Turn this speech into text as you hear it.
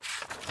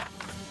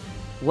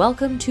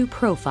Welcome to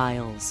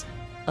Profiles,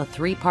 a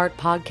three-part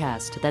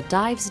podcast that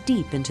dives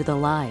deep into the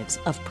lives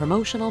of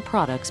promotional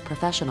products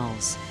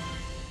professionals.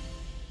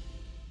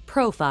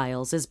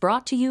 Profiles is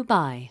brought to you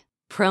by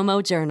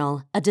Promo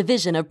Journal, a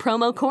division of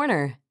Promo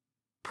Corner.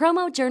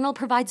 Promo Journal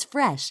provides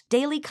fresh,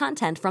 daily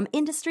content from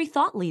industry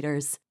thought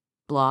leaders.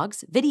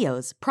 Blogs,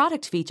 videos,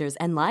 product features,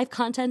 and live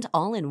content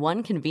all in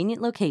one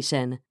convenient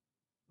location.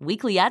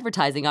 Weekly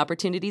advertising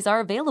opportunities are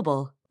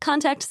available.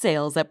 Contact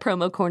sales at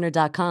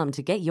promocorner.com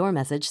to get your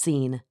message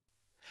seen.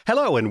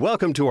 Hello and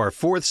welcome to our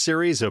fourth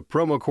series of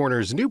Promo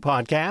Corner's new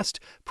podcast,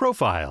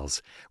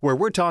 Profiles, where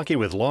we're talking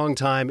with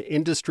longtime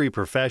industry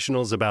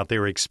professionals about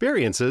their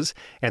experiences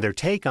and their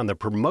take on the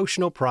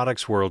promotional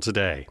products world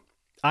today.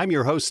 I'm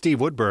your host,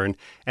 Steve Woodburn,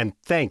 and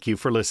thank you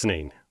for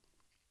listening.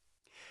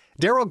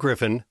 Daryl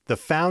Griffin, the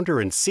founder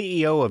and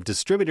CEO of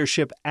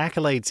Distributorship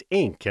Accolades,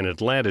 Inc. in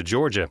Atlanta,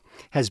 Georgia,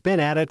 has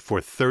been at it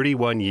for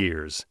 31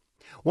 years.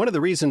 One of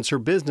the reasons her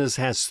business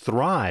has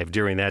thrived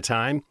during that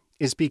time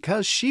is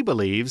because she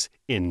believes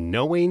in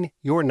knowing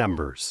your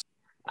numbers.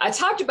 I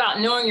talked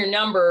about knowing your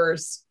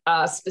numbers,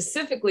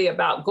 specifically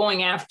about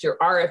going after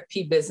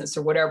RFP business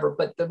or whatever,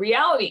 but the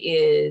reality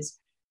is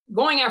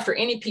going after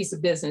any piece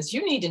of business,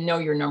 you need to know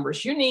your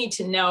numbers. You need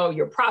to know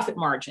your profit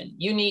margin.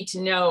 You need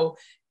to know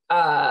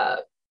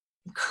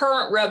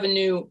current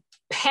revenue,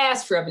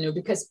 past revenue,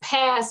 because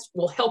past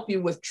will help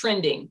you with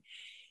trending.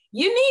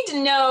 You need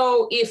to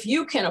know if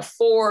you can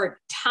afford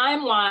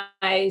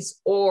time-wise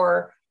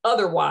or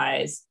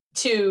otherwise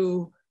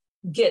to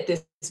get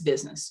this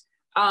business,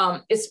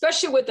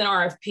 especially with an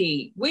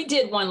RFP. We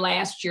did one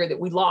last year that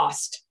we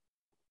lost,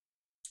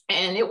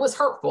 and it was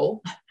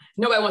hurtful.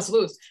 Nobody wants to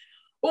lose.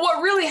 But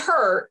what really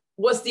hurt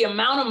was the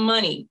amount of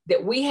money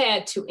that we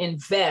had to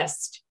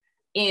invest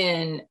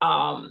in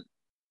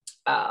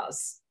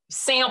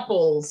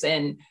samples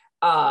and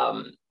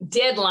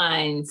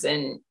deadlines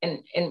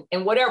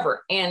and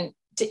whatever. And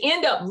to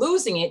end up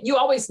losing it, you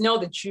always know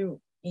that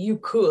you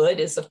could.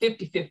 It's a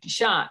 50-50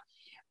 shot.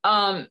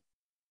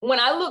 When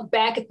I look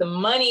back at the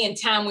money and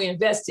time we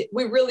invested,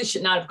 we really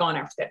should not have gone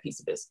after that piece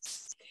of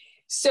business.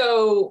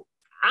 So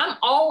I'm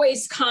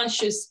always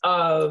conscious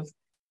of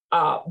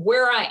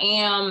where I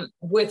am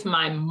with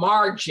my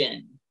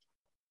margin.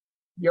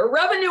 Your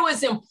revenue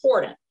is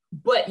important,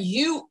 but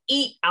you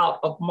eat out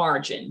of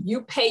margin.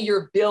 You pay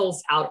your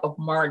bills out of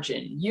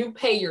margin. You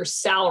pay your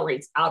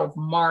salaries out of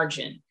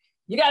margin.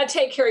 You got to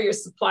take care of your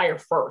supplier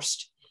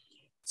first.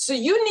 So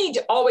you need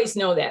to always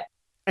know that.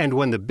 And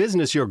when the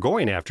business you're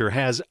going after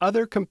has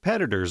other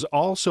competitors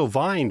also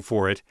vying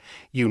for it,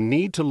 you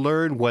need to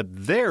learn what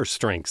their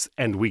strengths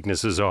and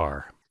weaknesses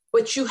are.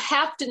 But you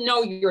have to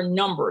know your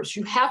numbers.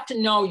 You have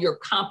to know your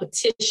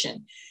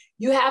competition.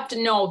 You have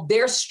to know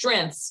their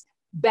strengths.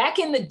 Back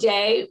in the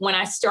day when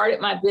I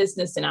started my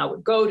business and I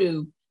would go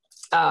to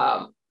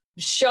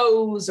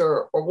shows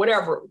or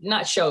whatever,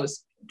 not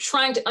shows,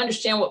 trying to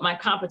understand what my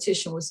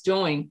competition was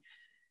doing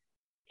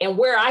and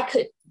where I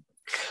could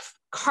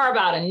carve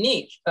out a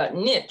niche. I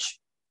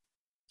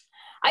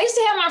used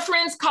to have my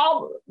friends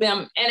call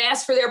them and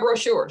ask for their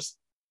brochures.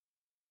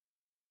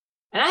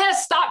 And I had a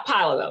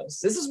stockpile of those.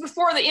 This is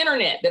before the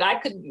internet that I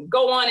could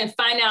go on and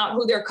find out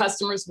who their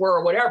customers were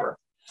or whatever.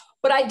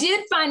 But I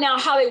did find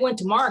out how they went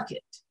to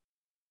market.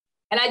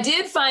 And I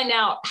did find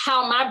out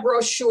how my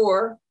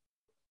brochure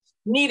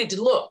needed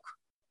to look.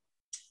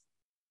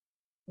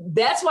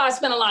 That's why I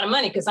spent a lot of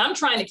money, because I'm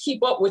trying to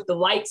keep up with the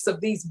likes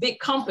of these big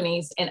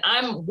companies, and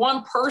I'm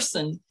one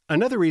person.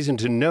 Another reason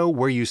to know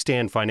where you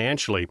stand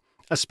financially,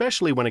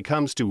 especially when it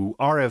comes to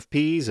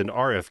RFPs and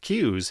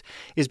RFQs,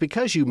 is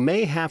because you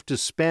may have to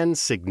spend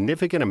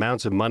significant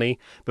amounts of money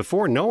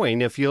before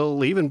knowing if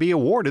you'll even be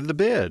awarded the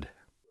bid.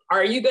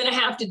 Are you going to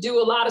have to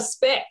do a lot of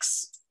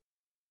specs?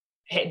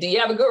 Do you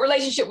have a good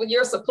relationship with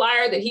your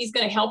supplier that he's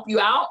going to help you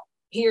out?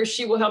 He or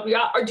she will help you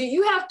out? Or do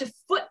you have to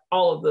foot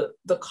all of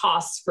the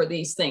costs for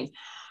these things?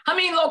 How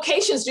many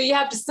locations do you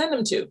have to send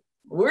them to?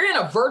 We're in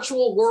a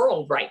virtual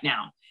world right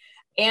now.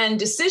 And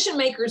decision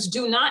makers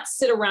do not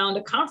sit around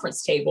a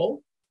conference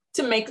table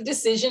to make a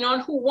decision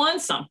on who won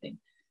something.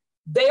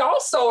 They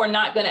also are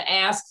not going to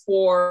ask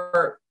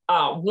for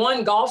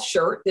one golf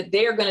shirt that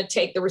they're going to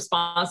take the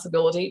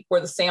responsibility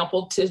for the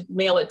sample to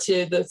mail it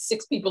to the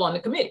 6 people on the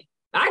committee.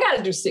 I got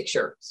to do 6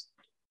 shirts,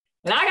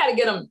 and I got to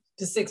get them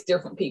to 6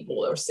 different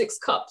people or 6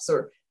 cups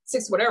or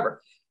 6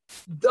 whatever.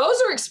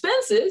 Those are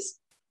expenses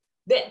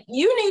that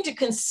you need to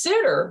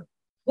consider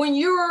when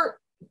you're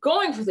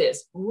going for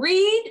this.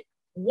 Read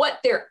what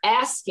they're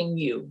asking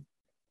you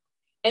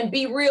and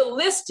be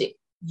realistic.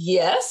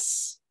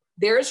 Yes,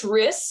 there's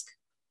risk.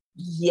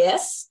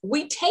 Yes,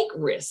 we take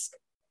risk.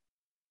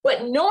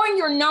 But knowing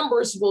your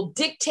numbers will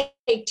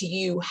dictate to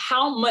you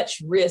how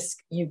much risk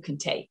you can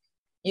take.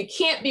 You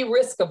can't be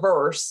risk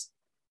averse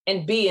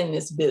and be in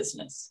this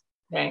business,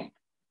 okay?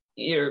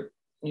 You're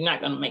not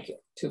going to make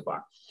it too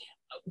far.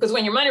 Because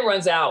when your money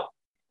runs out,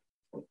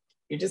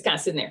 you're just kind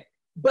of sitting there.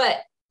 But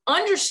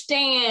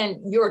understand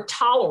your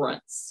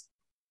tolerance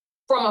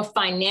from a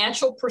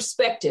financial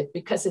perspective,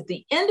 because at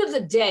the end of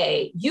the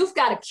day, you've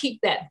got to keep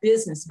that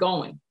business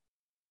going.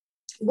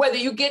 whether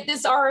you get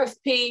this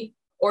RFP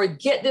or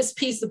get this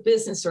piece of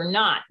business or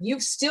not,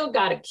 you've still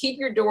got to keep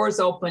your doors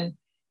open,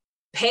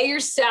 pay your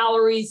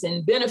salaries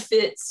and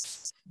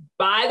benefits,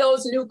 buy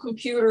those new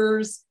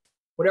computers,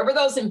 whatever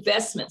those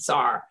investments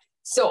are.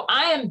 So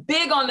I am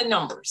big on the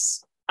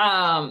numbers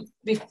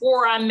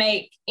before I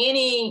make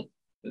any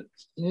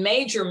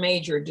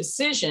major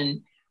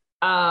decision.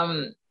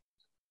 Can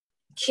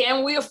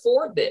we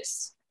afford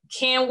this?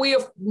 Can we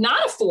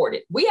not afford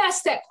it? We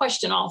ask that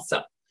question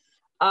also.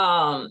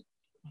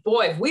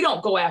 Boy, if we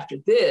don't go after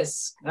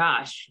this,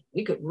 gosh,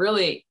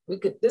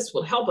 this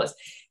will help us.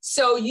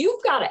 So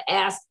you've got to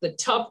ask the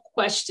tough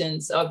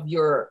questions of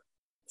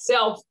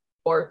yourself,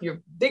 or if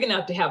you're big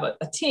enough to have a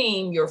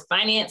team, your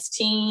finance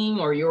team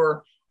or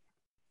your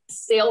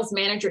sales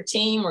manager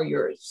team or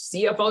your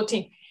CFO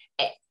team.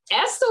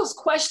 Ask those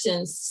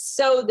questions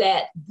so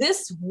that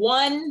this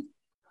one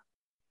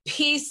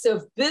piece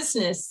of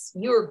business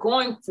you're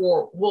going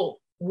for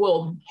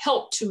will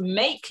help to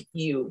make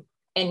you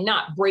and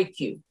not break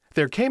you.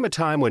 There came a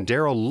time when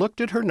Daryl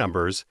looked at her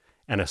numbers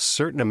and a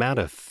certain amount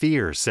of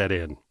fear set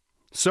in.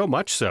 So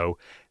much so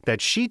that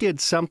she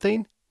did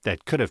something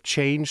that could have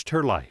changed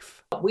her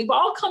life. We've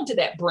all come to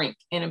that brink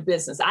in a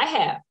business. I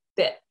have.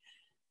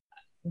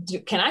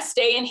 Can I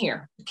stay in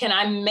here? Can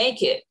I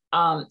make it?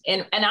 And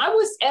I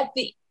was at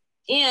the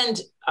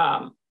end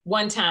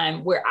one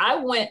time where I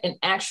went and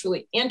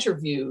actually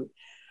interviewed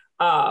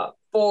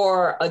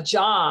for a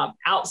job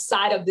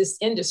outside of this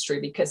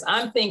industry, because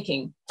I'm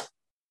thinking,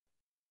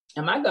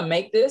 am I going to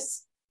make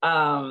this?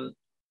 Only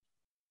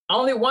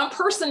one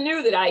person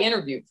knew that I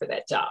interviewed for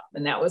that job,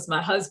 and that was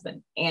my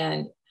husband.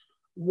 And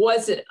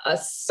was it a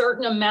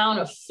certain amount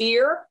of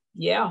fear?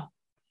 Yeah.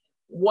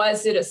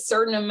 Was it a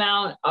certain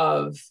amount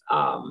of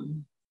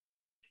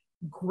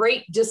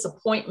great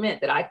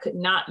disappointment that I could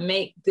not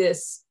make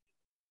this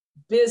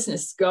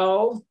business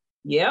go?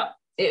 Yeah,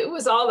 it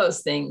was all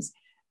those things.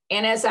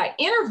 And as I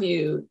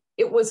interviewed,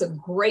 it was a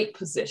great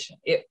position.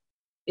 It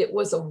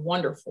was a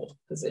wonderful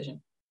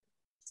position.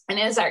 And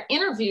as I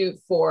interviewed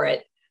for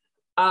it,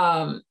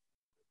 I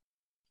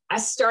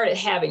started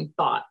having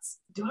thoughts.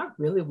 Do I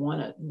really want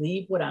to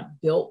leave what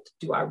I've built?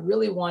 Do I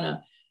really want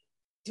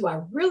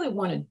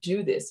to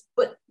do this?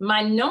 But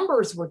my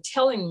numbers were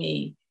telling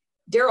me,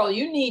 Daryl,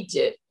 you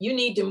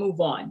need to move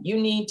on. You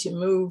need to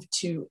move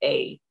to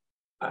a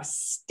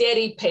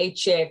steady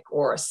paycheck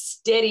or a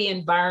steady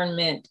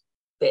environment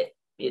that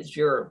is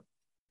your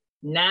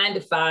 9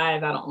 to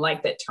 5. I don't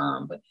like that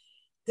term, but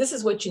this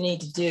is what you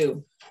need to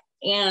do.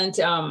 And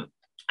I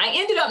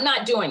ended up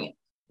not doing it.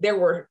 There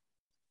were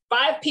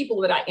 5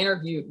 people that I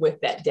interviewed with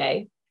that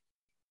day.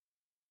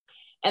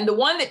 And the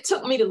one that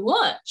took me to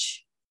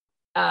lunch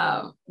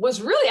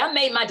was really, I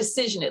made my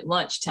decision at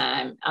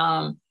lunchtime.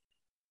 I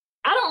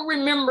don't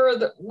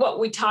remember what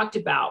we talked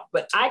about,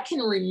 but I can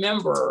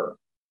remember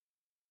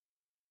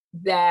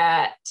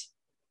that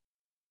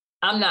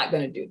I'm not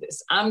going to do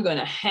this. I'm going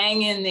to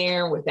hang in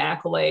there with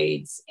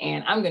accolades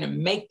and I'm going to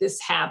make this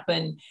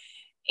happen.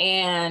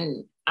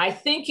 And I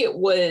think it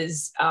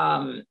was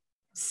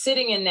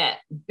sitting in that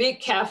big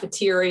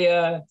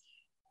cafeteria.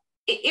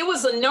 It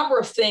was a number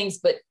of things,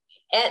 but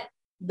at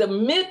the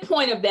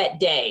midpoint of that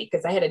day,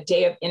 because I had a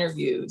day of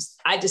interviews,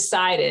 I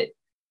decided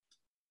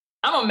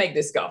I'm going to make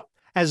this go.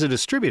 As a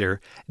distributor,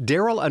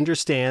 Daryl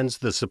understands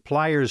the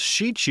suppliers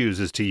she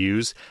chooses to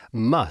use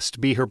must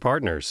be her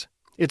partners.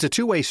 It's a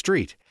two-way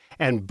street,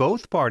 and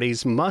both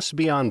parties must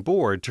be on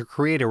board to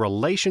create a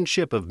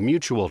relationship of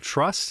mutual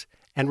trust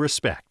and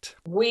respect.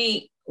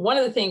 One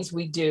of the things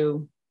we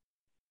do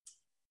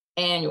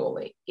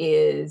annually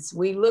is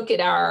we look at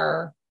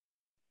our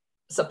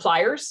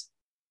suppliers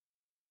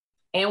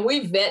and we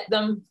vet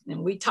them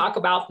and we talk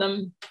about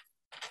them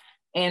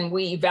and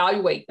we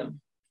evaluate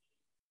them.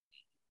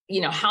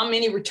 You know, how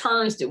many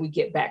returns did we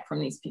get back from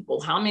these people?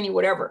 How many,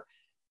 whatever,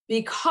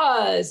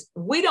 because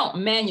we don't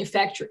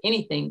manufacture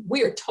anything.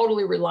 We are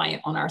totally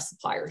reliant on our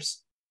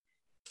suppliers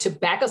to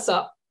back us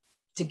up,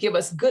 to give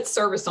us good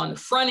service on the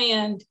front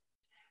end,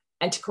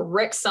 and to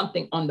correct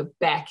something on the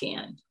back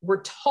end.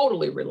 We're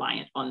totally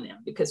reliant on them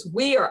because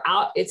we are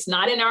out. It's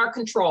not in our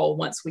control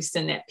once we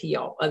send that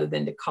PO, other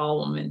than to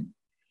call them and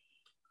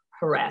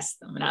harass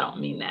them. And I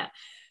don't mean that.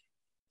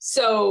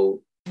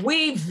 So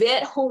we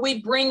vet who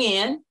we bring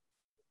in.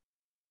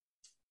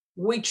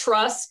 We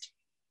trust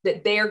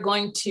that they are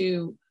going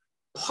to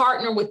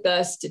partner with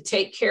us to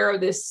take care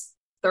of this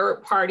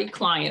third-party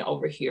client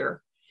over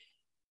here.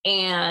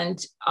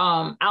 And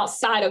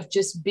outside of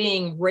just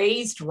being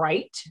raised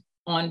right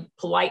on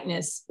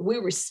politeness, we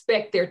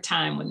respect their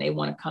time when they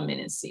want to come in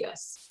and see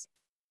us.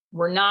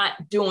 We're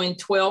not doing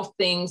 12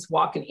 things,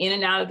 walking in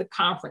and out of the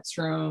conference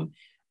room.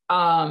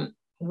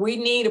 We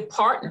need a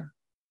partner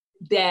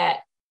that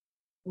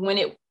when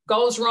it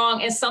goes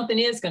wrong, and something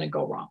is going to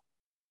go wrong,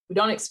 we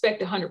don't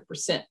expect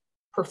 100%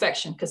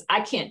 perfection because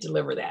I can't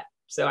deliver that.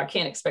 So I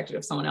can't expect it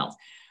of someone else.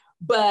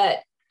 But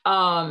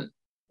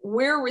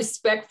we're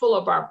respectful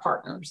of our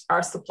partners,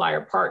 our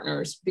supplier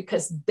partners,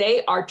 because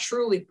they are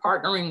truly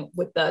partnering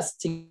with us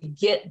to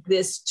get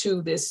this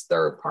to this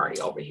third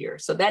party over here.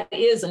 So that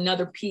is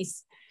another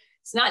piece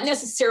It's not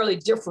necessarily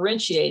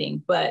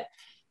differentiating, but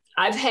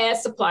I've had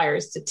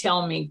suppliers to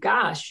tell me,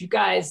 gosh, you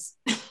guys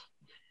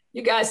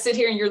sit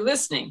here and you're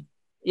listening.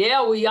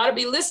 Yeah, we ought to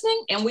be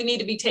listening, and we need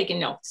to be taking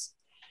notes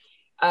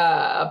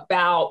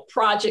about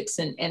projects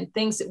and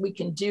things that we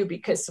can do,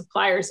 because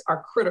suppliers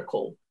are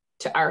critical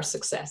to our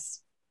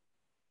success.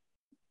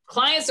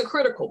 Clients are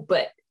critical,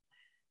 but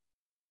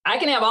I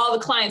can have all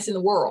the clients in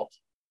the world,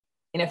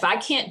 and if I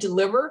can't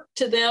deliver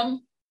to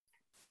them,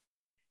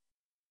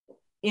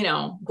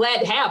 glad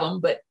to have them,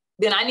 but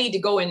then I need to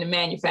go into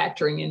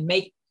manufacturing and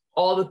make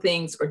all the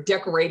things or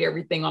decorate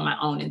everything on my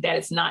own. And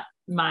that's not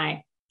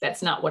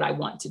what I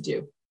want to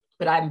do.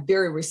 But I'm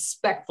very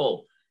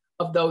respectful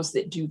of those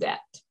that do that.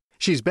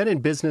 She's been in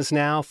business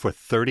now for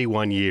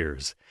 31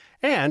 years.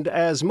 And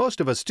as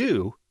most of us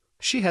do,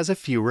 she has a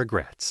few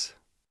regrets.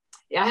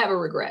 Yeah, I have a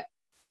regret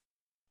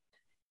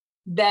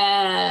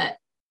that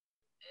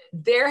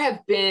there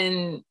have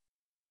been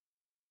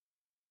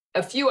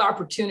a few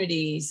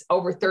opportunities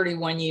over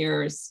 31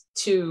 years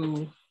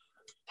to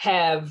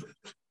have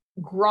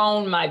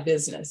grown my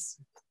business.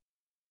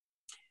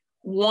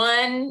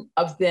 One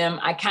of them,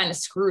 I kind of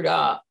screwed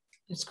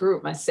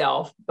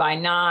myself by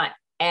not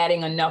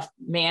adding enough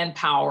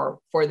manpower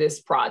for this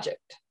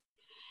project.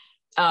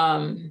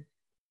 I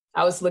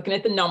was looking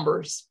at the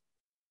numbers,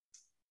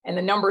 and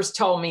the numbers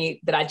told me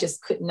that I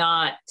just could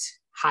not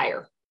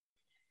hire.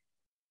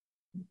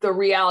 The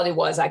reality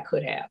was I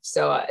could have.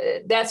 So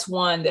that's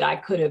one that I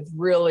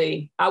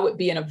would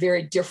be in a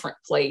very different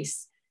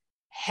place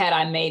had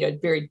I made a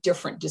very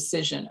different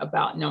decision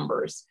about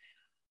numbers.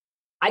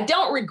 I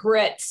don't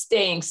regret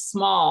staying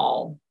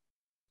small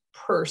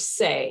per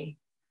se,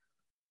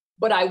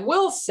 but I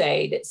will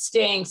say that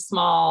staying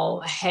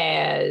small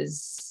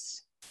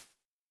has,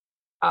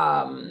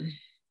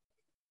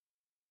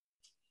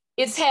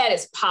 it's had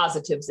its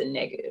positives and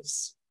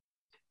negatives.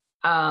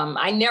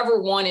 I never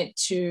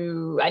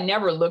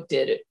looked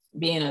at it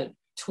being a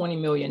 $20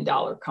 million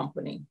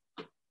company.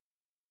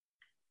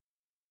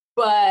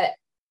 But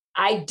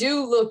I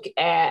do look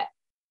at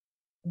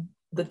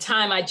the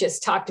time I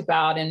just talked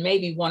about, and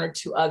maybe one or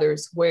two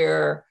others,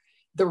 where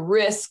the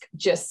risk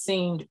just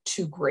seemed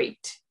too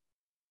great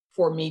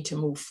for me to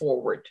move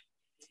forward.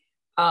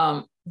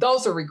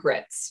 Those are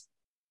regrets.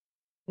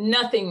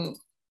 Nothing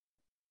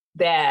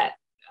that,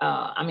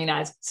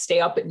 I stay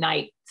up at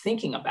night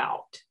thinking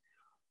about.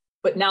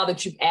 But now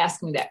that you've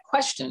asked me that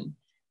question,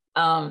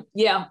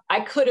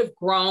 I could have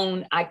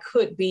grown. I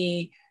could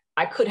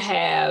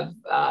have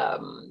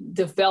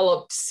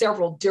developed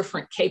several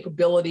different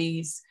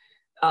capabilities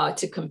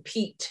to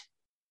compete.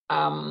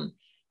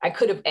 I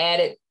could have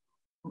added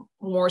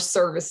more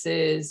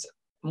services,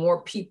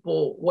 more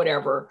people,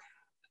 whatever.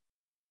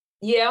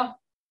 Yeah,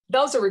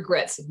 those are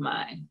regrets of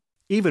mine.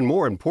 Even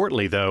more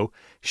importantly, though,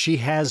 she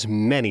has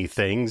many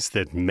things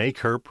that make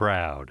her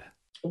proud.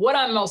 What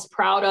I'm most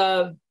proud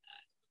of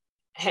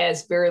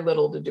has very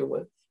little to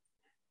do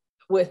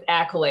with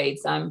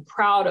accolades. I'm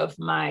proud of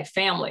my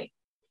family.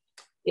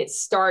 It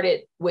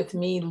started with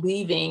me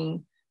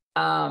leaving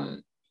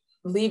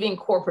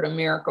corporate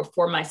America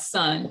for my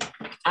son.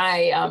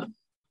 I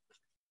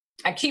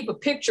keep a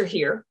picture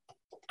here.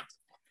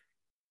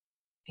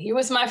 He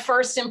was my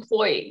first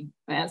employee.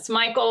 That's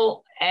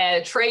Michael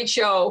at a trade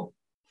show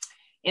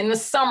in the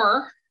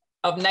summer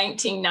of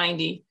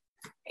 1990.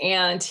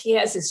 And he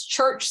has his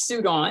church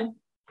suit on,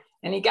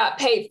 and he got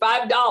paid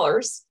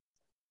 $5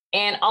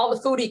 and all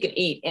the food he could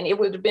eat. And it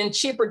would have been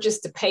cheaper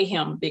just to pay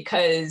him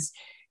because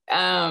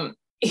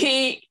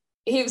he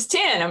was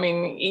 10.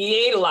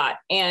 He ate a lot,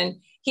 and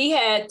he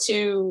had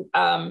to,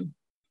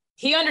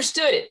 he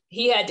understood it.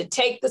 He had to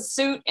take the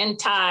suit and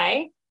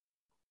tie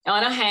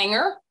on a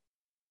hanger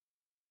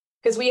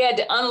because we had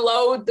to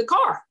unload the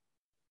car,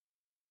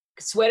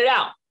 sweat it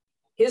out.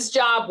 His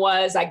job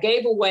was, I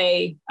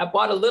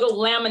bought a little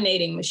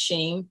laminating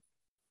machine,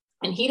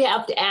 and he'd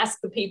have to ask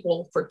the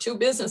people for 2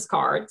 business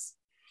cards.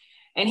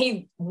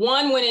 And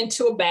one went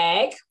into a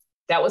bag.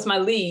 That was my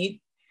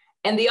lead.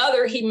 And the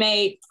other, he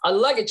made a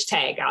luggage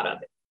tag out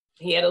of it.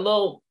 He had a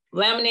little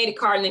laminated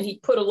card, and then he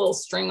put a little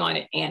string on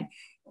it. And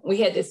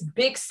we had this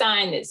big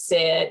sign that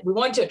said, we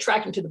wanted to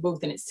attract him to the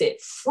booth, and it said,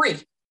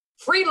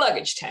 free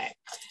luggage tag.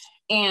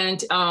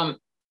 And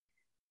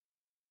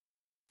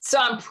so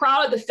I'm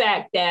proud of the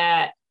fact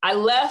that I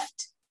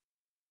left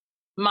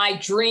my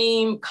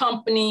dream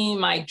company,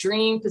 my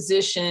dream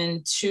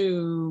position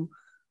to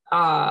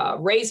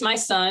raise my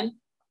son.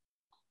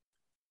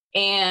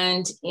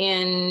 And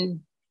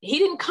he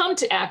didn't come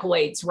to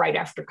Accolades right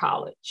after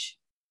college.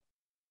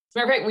 As a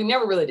matter of fact, we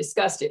never really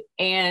discussed it.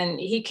 And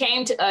he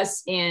came to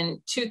us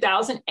in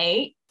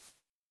 2008,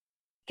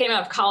 came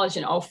out of college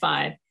in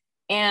 2005.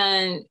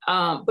 And,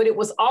 but it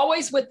was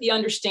always with the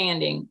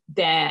understanding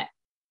that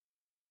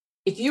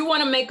if you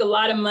want to make a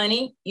lot of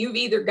money, you've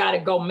either got to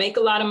go make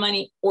a lot of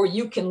money or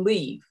you can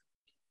leave.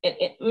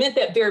 It meant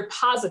that very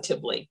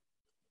positively.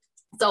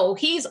 So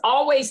he's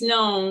always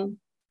known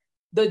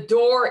the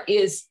door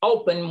is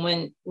open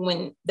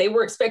when they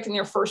were expecting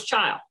their first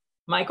child.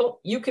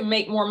 Michael, you can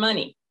make more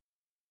money.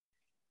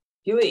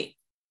 You leave.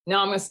 No,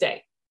 I'm going to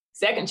stay.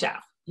 Second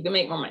child, you can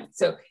make more money.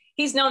 So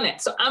he's known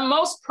that. So I'm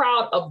most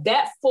proud of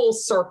that full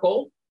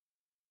circle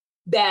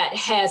that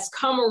has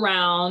come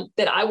around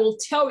that I will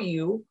tell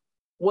you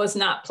was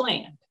not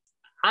planned.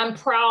 I'm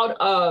proud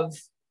of,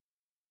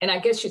 and I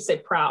guess you'd say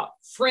proud,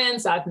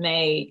 friends I've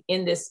made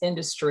in this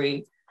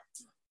industry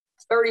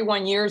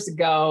 31 years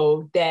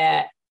ago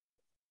that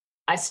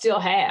I still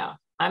have.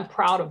 I'm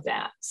proud of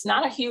that. It's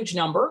not a huge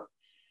number,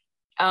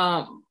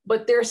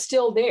 but they're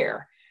still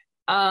there.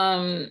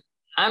 I'm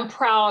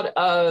proud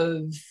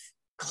of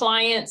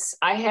clients.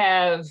 I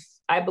have,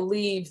 I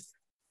believe,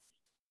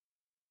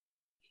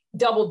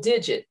 double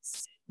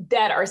digits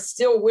that are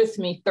still with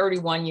me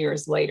 31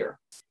 years later.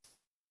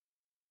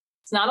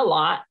 It's not a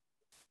lot,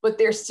 but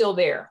they're still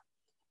there.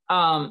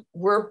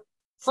 We're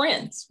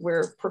friends.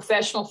 We're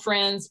professional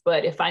friends,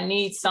 but if I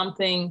need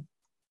something,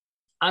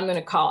 I'm going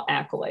to call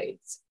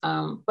accolades.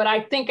 But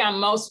I think I'm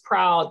most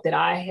proud that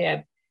I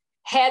have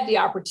had the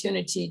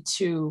opportunity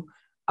to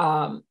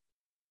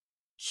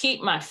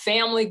keep my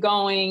family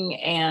going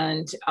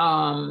and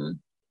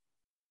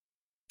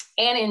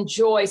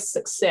enjoy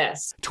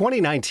success.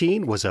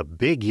 2019 was a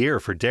big year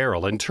for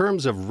Daryl in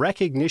terms of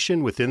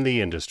recognition within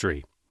the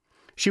industry.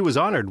 She was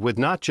honored with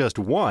not just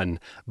one,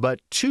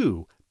 but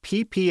 2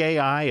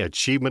 PPAI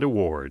Achievement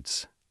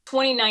Awards.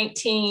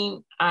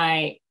 2019,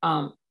 I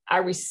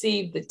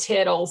received the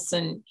Ted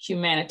Olson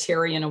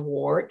Humanitarian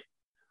Award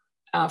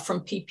from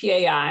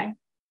PPAI,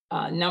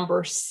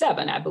 number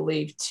 7, I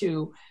believe,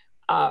 to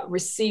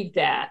receive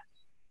that.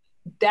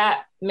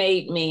 That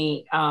made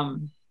me,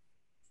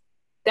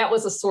 that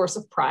was a source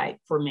of pride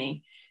for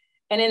me.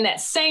 And in that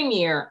same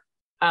year,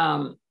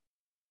 I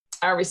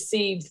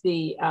received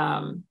the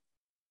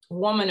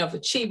Woman of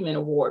Achievement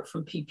Award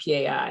from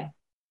PPAI.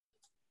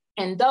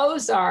 And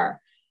those are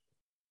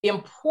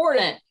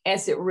important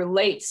as it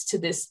relates to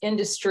this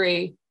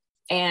industry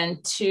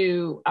and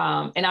to,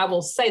 and I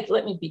will say,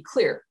 let me be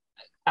clear,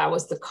 I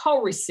was the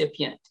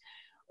co-recipient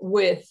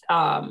with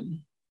Irene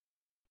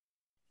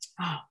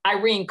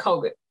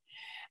Kogut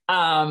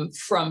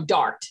from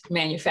DART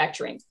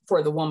Manufacturing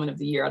for the Woman of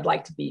the Year. I'd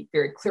like to be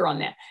very clear on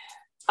that.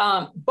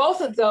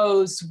 Both of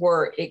those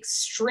were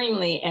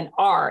extremely and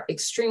are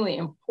extremely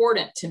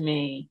important to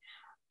me,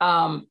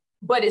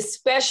 but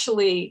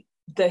especially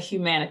the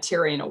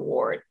Humanitarian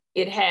Award.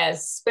 It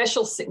has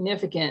special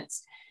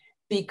significance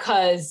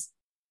because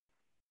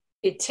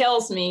it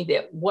tells me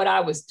that what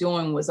I was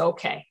doing was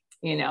okay.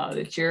 You know,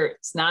 that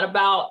it's not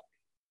about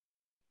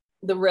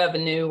the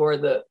revenue or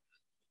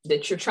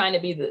that you're trying to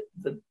be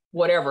the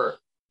whatever.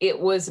 It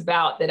was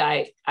about that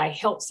I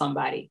helped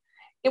somebody.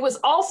 It was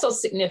also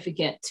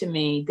significant to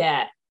me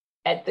that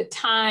at the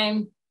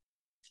time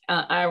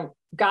I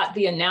got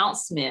the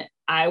announcement,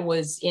 I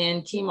was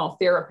in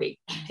chemotherapy,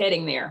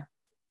 heading there,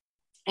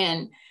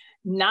 and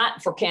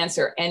not for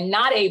cancer, and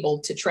not able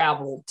to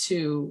travel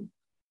to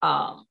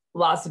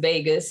Las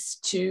Vegas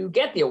to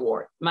get the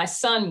award. My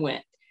son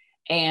went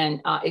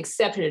and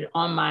accepted it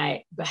on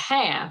my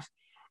behalf.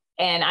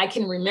 And I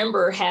can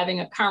remember having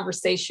a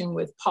conversation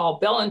with Paul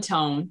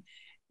Bellantone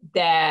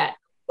that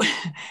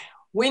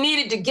we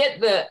needed to get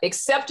the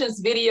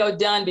acceptance video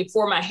done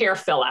before my hair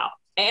fell out.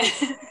 And,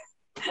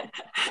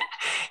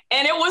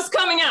 and it was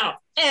coming out.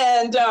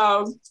 And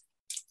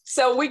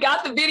so we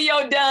got the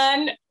video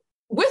done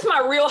with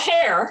my real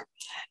hair.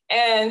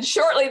 And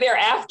shortly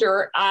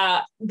thereafter,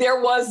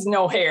 there was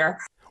no hair.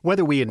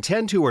 Whether we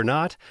intend to or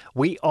not,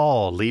 we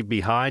all leave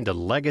behind a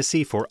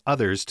legacy for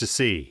others to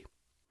see.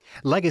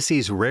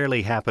 Legacies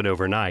rarely happen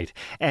overnight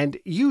and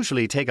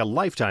usually take a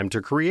lifetime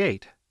to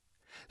create.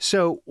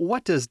 So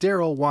what does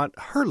Daryl want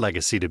her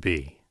legacy to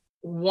be?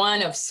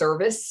 One of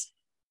service,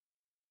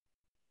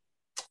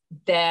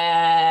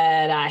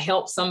 that I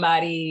helped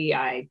somebody,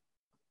 I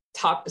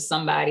talked to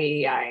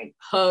somebody, I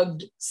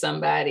hugged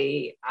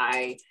somebody,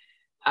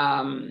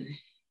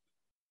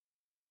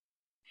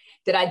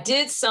 that I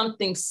did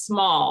something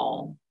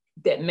small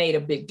that made a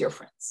big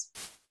difference.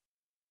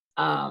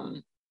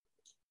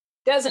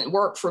 Doesn't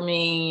work for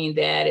me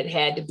that it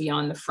had to be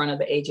on the front of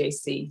the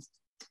AJC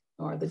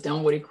or the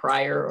Dunwoody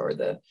Crier or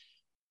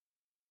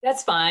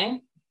that's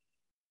fine.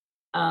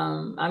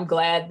 I'm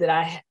glad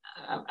that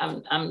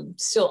I'm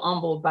still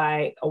humbled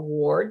by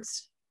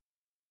awards,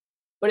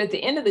 but at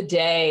the end of the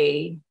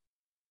day,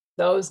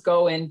 those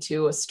go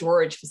into a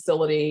storage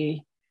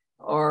facility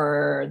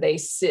or they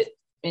sit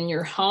in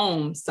your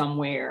home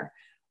somewhere.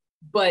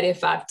 But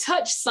if I've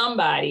touched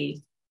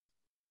somebody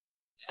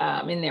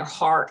in their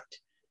heart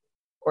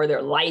or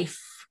their life,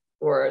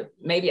 or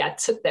maybe I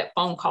took that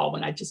phone call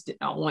when I just did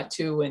not want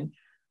to,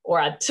 or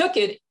I took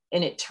it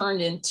and it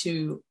turned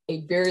into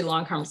a very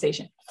long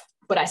conversation,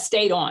 but I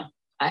stayed on,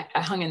 I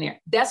hung in there.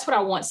 That's what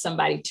I want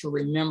somebody to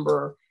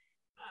remember,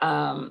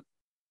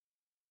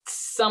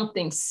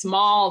 something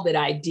small that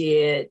I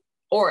did,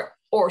 or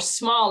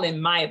small in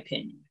my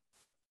opinion,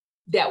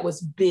 that was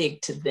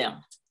big to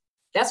them.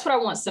 That's what I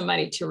want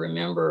somebody to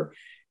remember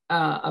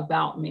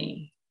about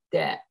me,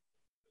 that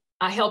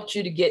I helped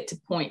you to get to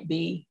point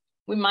B.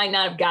 We might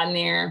not have gotten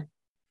there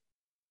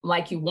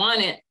like you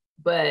wanted,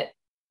 but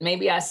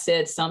maybe I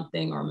said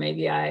something, or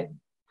maybe I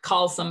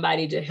called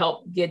somebody to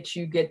help get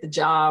the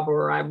job,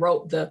 or I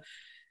wrote the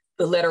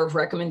letter of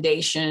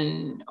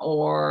recommendation,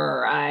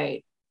 or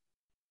I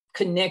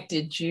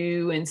connected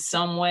you in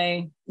some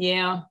way.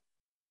 Yeah.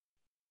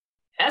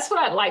 That's what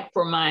I'd like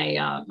for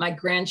my my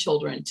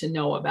grandchildren to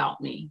know about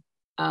me.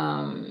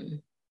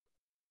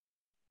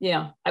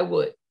 Yeah, I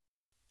would.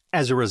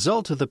 As a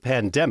result of the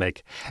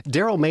pandemic,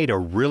 Daryl made a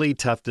really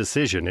tough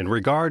decision in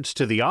regards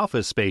to the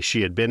office space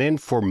she had been in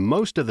for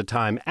most of the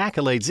time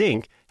Accolades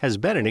Inc. has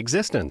been in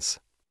existence.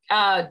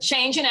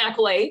 Change in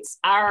Accolades.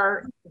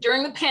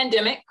 During the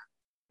pandemic,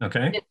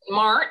 okay, in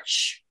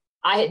March,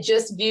 I had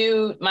just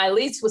viewed, my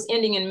lease was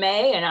ending in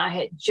May, and I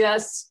had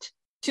just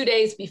 2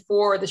 days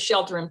before the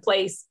shelter in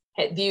place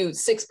had viewed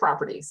 6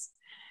 properties.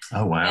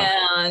 Oh, wow.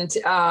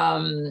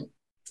 And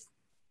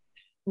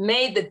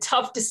made the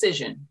tough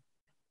decision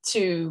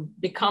to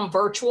become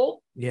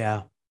virtual.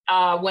 Yeah.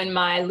 When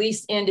my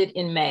lease ended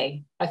in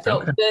May, I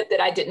felt good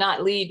that I did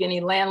not leave any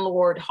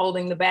landlord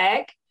holding the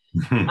bag.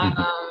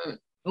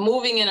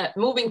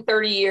 Moving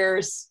 30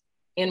 years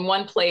in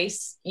one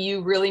place,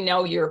 you really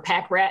know you're a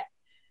pack rat,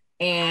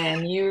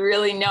 and you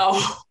really know,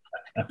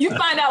 you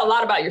find out a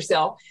lot about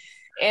yourself.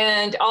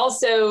 And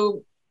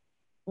also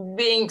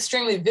being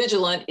extremely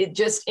vigilant, it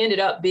just ended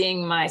up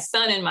being my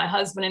son and my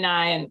husband and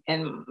I,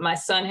 and my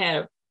son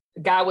had a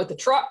guy with a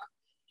truck,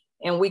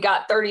 and we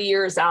got 30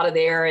 years out of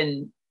there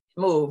and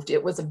moved.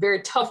 It was a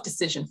very tough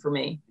decision for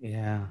me.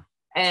 Yeah.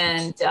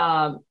 And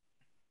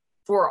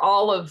for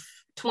all of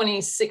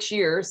 26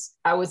 years,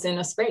 I was in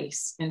a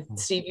space. And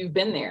Steve, you've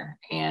been there.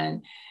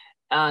 And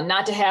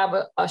not to have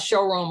a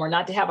showroom, or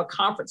not to have a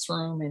conference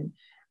room. And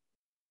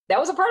that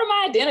was a part of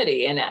my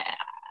identity. And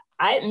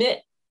I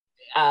admit,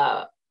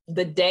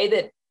 the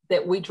day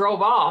that we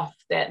drove off,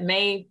 that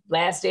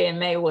last day in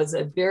May, was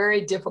a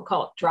very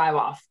difficult drive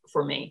off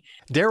for me.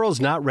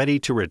 Daryl's not ready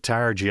to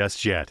retire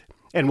just yet,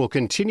 and will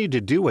continue to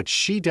do what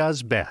she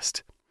does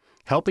best,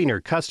 helping her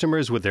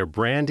customers with their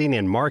branding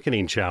and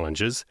marketing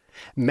challenges,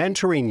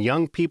 mentoring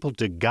young people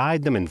to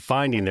guide them in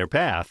finding their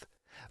path,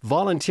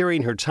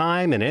 volunteering her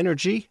time and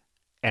energy,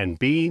 and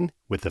being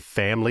with the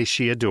family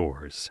she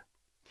adores.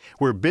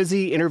 We're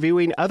busy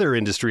interviewing other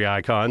industry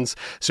icons,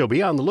 so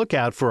be on the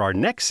lookout for our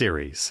next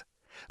series.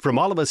 From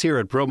all of us here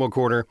at Promo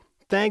Corner,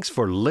 thanks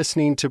for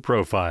listening to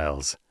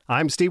Profiles.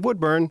 I'm Steve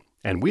Woodburn,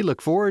 and we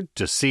look forward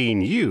to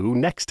seeing you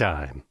next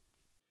time.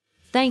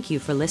 Thank you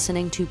for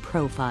listening to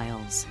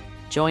Profiles.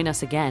 Join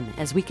us again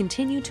as we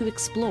continue to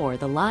explore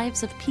the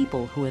lives of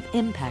people who have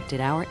impacted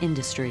our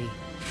industry.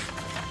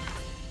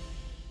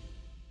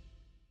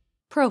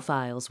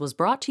 Profiles was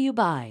brought to you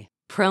by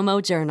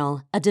Promo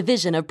Journal, a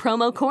division of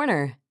Promo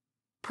Corner.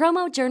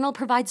 Promo Journal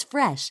provides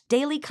fresh,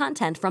 daily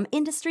content from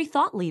industry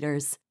thought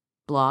leaders.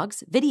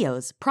 Blogs,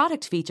 videos,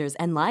 product features,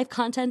 and live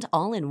content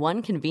all in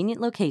one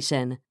convenient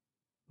location.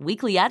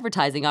 Weekly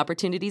advertising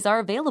opportunities are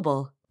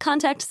available.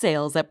 Contact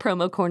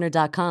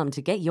sales@promocorner.com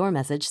to get your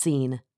message seen.